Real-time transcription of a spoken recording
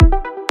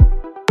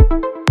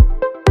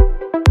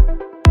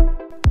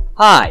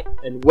Hi,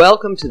 and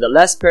welcome to the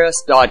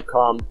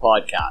lesparis.com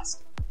podcast.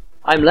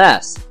 I'm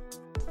Les.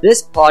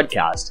 This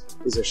podcast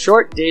is a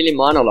short daily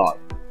monologue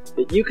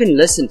that you can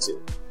listen to.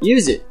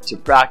 Use it to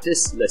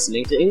practice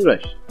listening to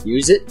English.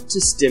 Use it to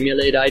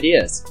stimulate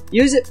ideas.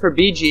 Use it for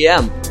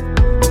BGM.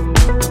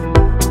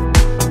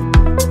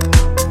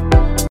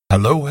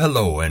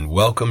 Hello, and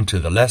welcome to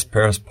the Les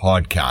Paris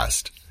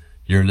podcast.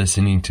 You're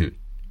listening to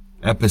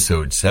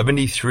episode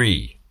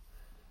 73.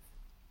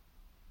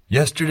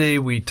 Yesterday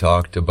we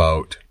talked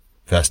about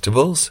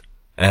festivals,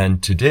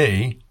 and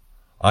today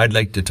I'd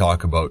like to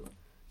talk about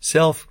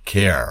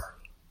self-care.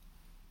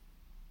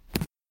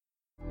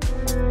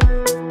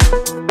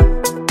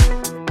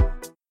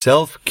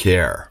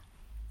 Self-care.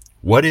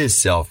 What is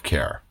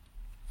self-care?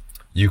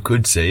 You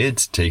could say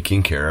it's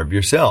taking care of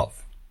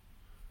yourself.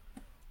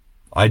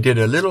 I did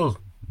a little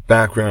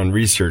background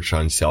research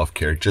on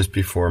self-care just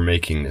before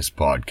making this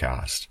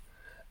podcast.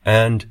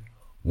 And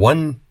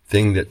one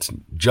thing that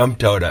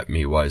jumped out at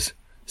me was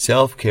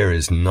self-care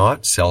is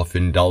not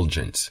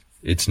self-indulgence.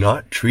 It's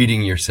not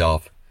treating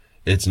yourself.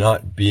 It's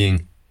not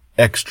being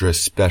extra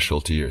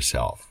special to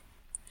yourself.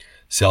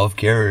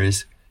 Self-care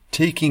is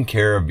taking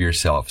care of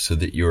yourself so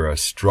that you're a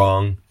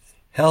strong,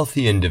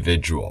 healthy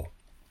individual.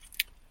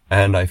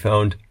 And I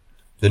found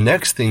the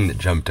next thing that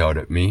jumped out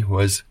at me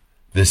was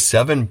the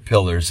 7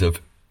 pillars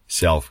of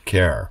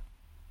self-care.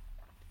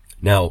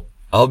 Now,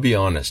 I'll be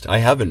honest, I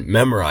haven't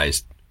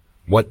memorized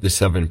what the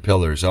 7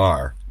 pillars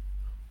are,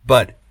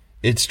 but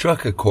it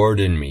struck a chord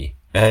in me,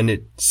 and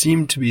it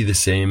seemed to be the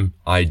same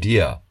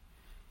idea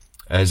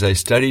as I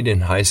studied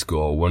in high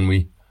school when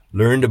we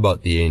learned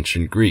about the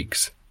ancient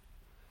Greeks.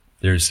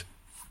 There's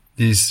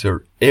these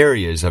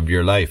areas of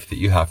your life that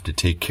you have to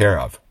take care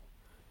of.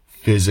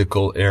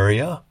 Physical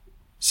area,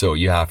 so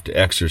you have to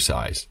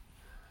exercise.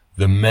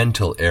 The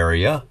mental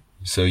area,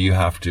 so you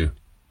have to,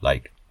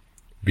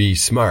 be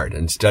smart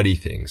and study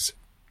things.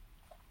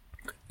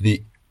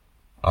 The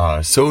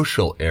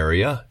social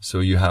area, so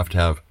you have to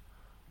have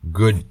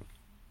good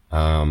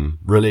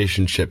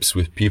relationships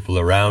with people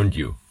around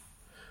you.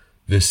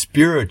 The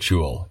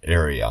spiritual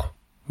area,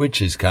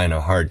 which is kind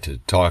of hard to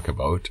talk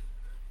about,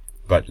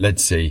 but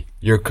let's say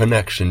your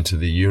connection to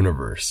the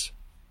universe.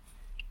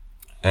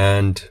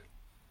 And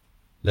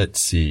let's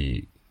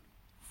see,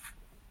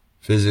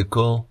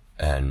 physical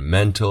and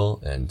mental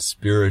and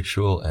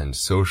spiritual and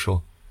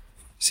social.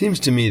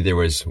 Seems to me there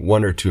was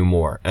 1 or 2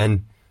 more,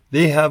 and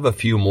they have a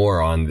few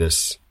more on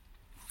this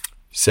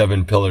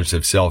 7 pillars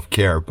of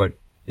self-care, but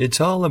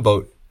it's all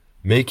about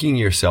making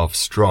yourself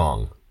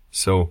strong.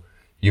 So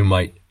you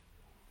might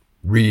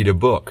read a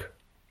book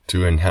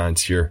to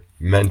enhance your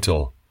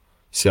mental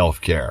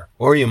self-care,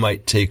 or you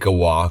might take a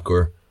walk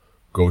or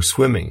go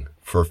swimming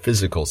for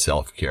physical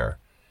self-care.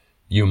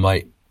 You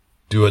might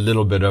do a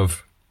little bit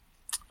of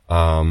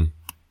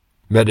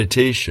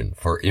meditation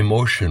for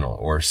emotional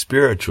or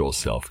spiritual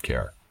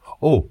self-care.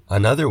 Oh,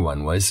 another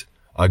one was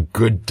a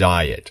good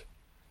diet.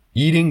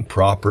 Eating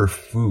proper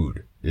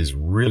food is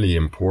really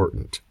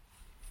important.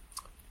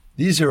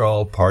 These are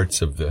all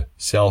parts of the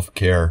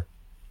self-care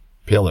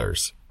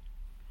pillars.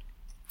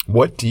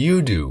 What do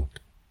you do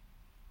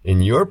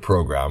in your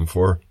program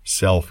for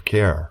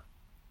self-care?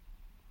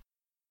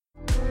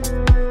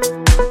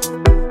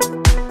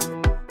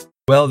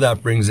 Well,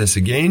 that brings us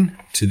again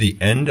to the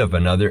end of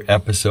another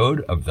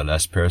episode of the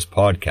Les Paris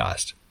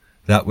podcast.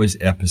 That was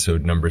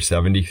episode number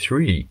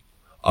 73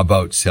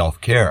 about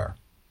self-care.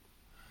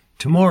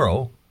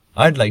 Tomorrow,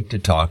 I'd like to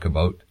talk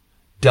about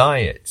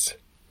diets.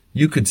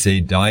 You could say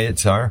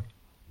diets are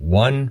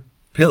one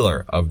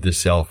pillar of the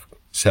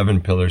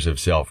 7 pillars of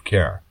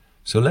self-care.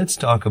 So let's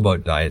talk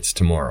about diets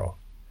tomorrow.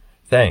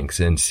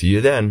 Thanks, and see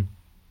you then.